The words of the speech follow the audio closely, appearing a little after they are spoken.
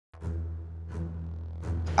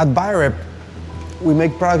At Biorep, we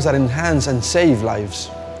make products that enhance and save lives.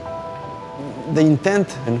 The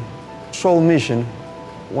intent and sole mission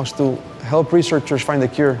was to help researchers find a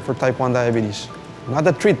cure for type 1 diabetes. Not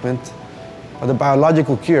a treatment, but a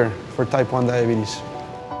biological cure for type 1 diabetes.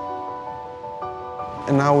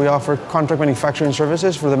 And now we offer contract manufacturing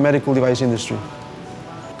services for the medical device industry.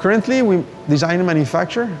 Currently, we design and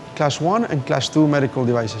manufacture Class 1 and Class 2 medical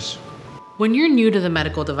devices. When you're new to the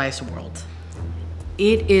medical device world,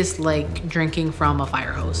 it is like drinking from a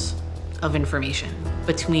fire hose of information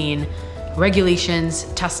between regulations,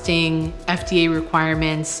 testing, FDA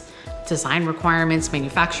requirements, design requirements,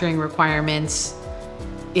 manufacturing requirements.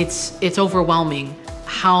 It's overwhelming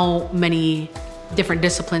how many different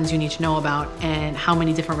disciplines you need to know about and how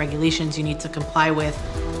many different regulations you need to comply with.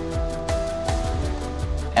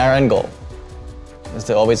 Our end goal is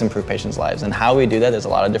to always improve patients' lives, and how we do that, there's a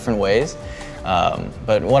lot of different ways.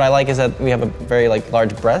 But what I like is that we have a very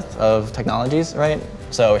large breadth of technologies, right?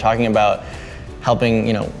 So we're talking about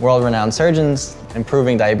helping world-renowned surgeons,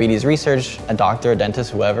 improving diabetes research. A doctor, a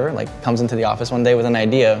dentist, whoever comes into the office one day with an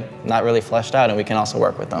idea not really fleshed out, and we can also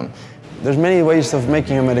work with them. There's many ways of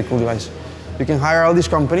making a medical device. You can hire all these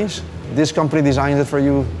companies. This company designs it for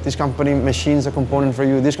you. This company machines a component for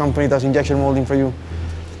you. This company does injection molding for you.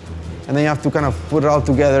 And then you have to kind of put it all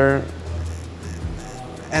together.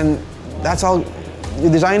 And that's all. You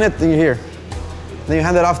design it, and you're here. Then you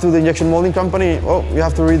hand it off to the injection molding company. Oh, you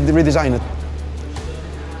have to redesign it.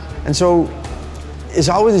 And so it's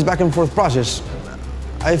always this back and forth process.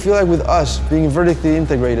 I feel like with us being vertically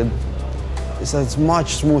integrated, it's a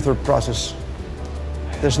much smoother process.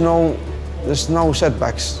 There's no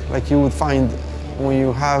setbacks like you would find when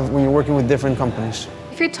you're working with different companies.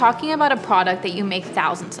 If you're talking about a product that you make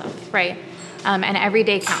thousands of, right? And every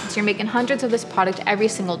day counts. You're making hundreds of this product every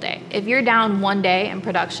single day. If you're down one day in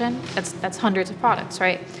production, that's hundreds of products,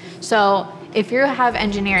 right? So if you have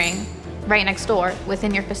engineering right next door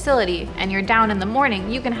within your facility and you're down in the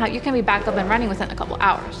morning, you can be back up and running within a couple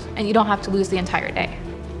hours, and you don't have to lose the entire day.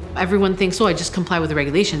 Everyone thinks, oh, I just comply with the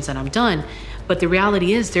regulations and I'm done. But the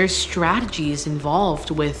reality is there's strategies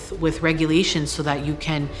involved with regulations so that you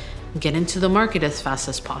can get into the market as fast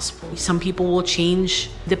as possible. Some people will change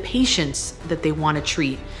the patients that they want to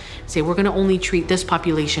treat. Say, we're going to only treat this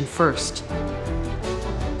population first.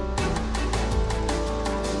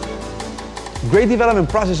 Great development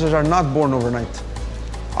processes are not born overnight.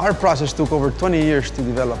 Our process took over 20 years to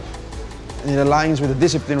develop, and it aligns with the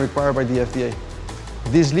discipline required by the FDA.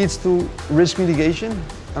 This leads to risk mitigation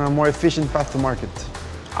and a more efficient path to market.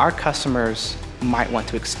 Our customers might want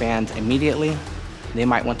to expand immediately. They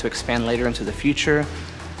might want to expand later into the future.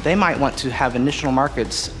 They might want to have initial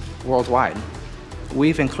markets worldwide.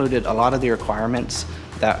 We've included a lot of the requirements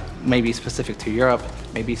that may be specific to Europe,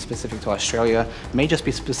 may be specific to Australia, may just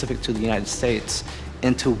be specific to the United States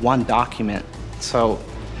into one document. So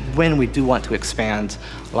when we do want to expand,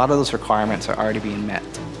 a lot of those requirements are already being met.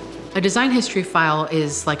 A design history file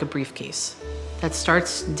is like a briefcase that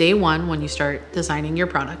starts day one when you start designing your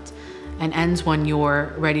product and ends when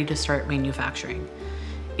you're ready to start manufacturing.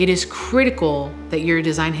 It is critical that your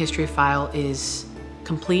design history file is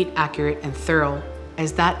complete, accurate, and thorough,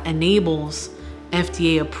 as that enables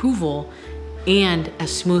FDA approval and a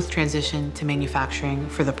smooth transition to manufacturing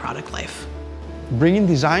for the product life. Bringing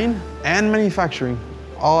design and manufacturing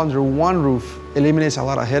all under one roof eliminates a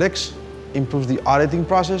lot of headaches, improves the auditing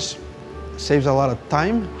process, saves a lot of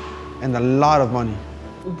time, and a lot of money.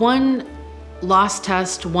 One lost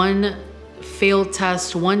test, one failed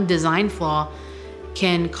test, one design flaw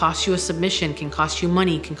can cost you a submission, can cost you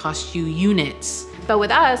money, can cost you units. But with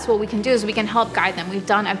us, what we can do is we can help guide them. We've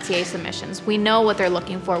done FDA submissions. We know what they're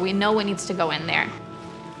looking for. We know what needs to go in there.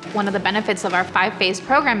 One of the benefits of our 5-phase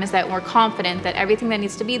program is that we're confident that everything that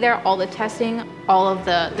needs to be there, all the testing, all of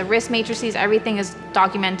the risk matrices, everything is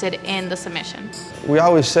documented in the submission. We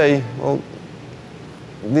always say, well,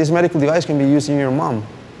 this medical device can be used in your mom.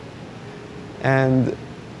 And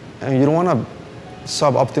you don't want a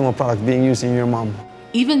suboptimal product being used in your mom.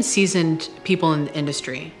 Even seasoned people in the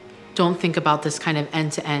industry don't think about this kind of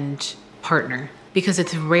end-to-end partner because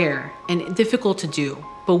it's rare and difficult to do,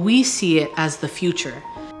 but we see it as the future.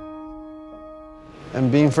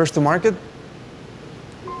 And being first to market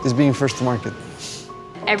is being first to market.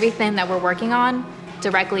 Everything that we're working on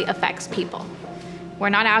directly affects people. We're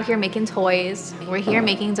not out here making toys. We're here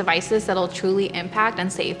making devices that'll truly impact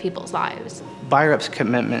and save people's lives. Biorep's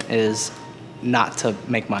commitment is not to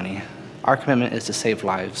make money. Our commitment is to save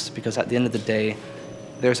lives, because at the end of the day,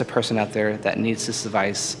 there's a person out there that needs this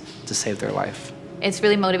device to save their life. It's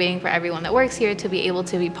really motivating for everyone that works here to be able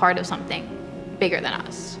to be part of something bigger than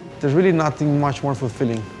us. there's really nothing much more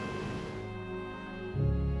fulfilling